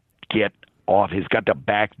to get off. He's got to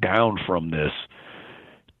back down from this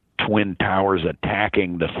Twin Towers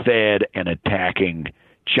attacking the Fed and attacking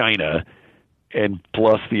China, and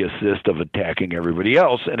plus the assist of attacking everybody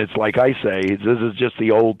else. And it's like I say, this is just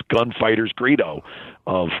the old gunfighter's credo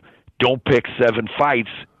of don't pick 7 fights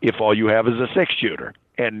if all you have is a 6-shooter.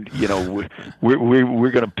 And, you know,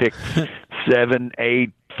 we're going to pick 7,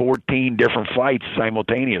 8, 14 different fights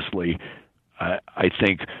simultaneously. I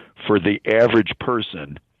think for the average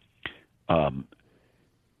person,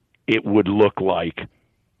 it would look like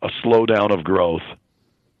a slowdown of growth,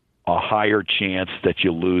 a higher chance that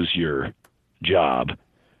you lose your job,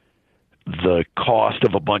 the cost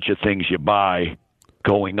of a bunch of things you buy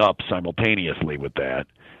going up simultaneously with that,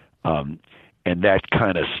 and that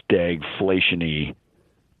kind of stagflation-y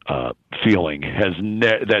feeling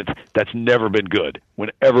that's never been good.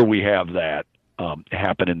 Whenever we have that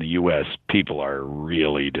happen in the U.S., people are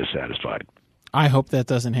really dissatisfied. I hope that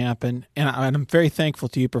doesn't happen, and I'm very thankful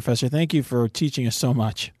to you, Professor. Thank you for teaching us so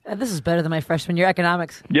much. This is better than my freshman year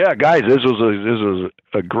economics. Yeah, guys, this was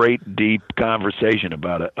a great, deep conversation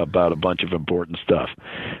about a bunch of important stuff.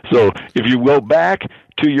 So if you go back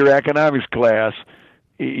to your economics class,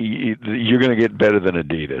 you're going to get better than a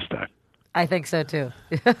D this time. I think so, too.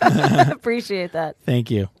 Appreciate that. Thank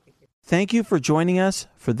you. Thank you for joining us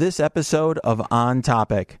for this episode of On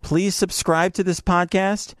Topic. Please subscribe to this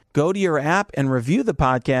podcast, go to your app and review the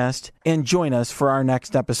podcast, and join us for our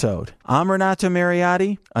next episode. I'm Renato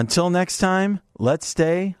Mariotti. Until next time, let's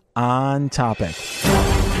stay on topic.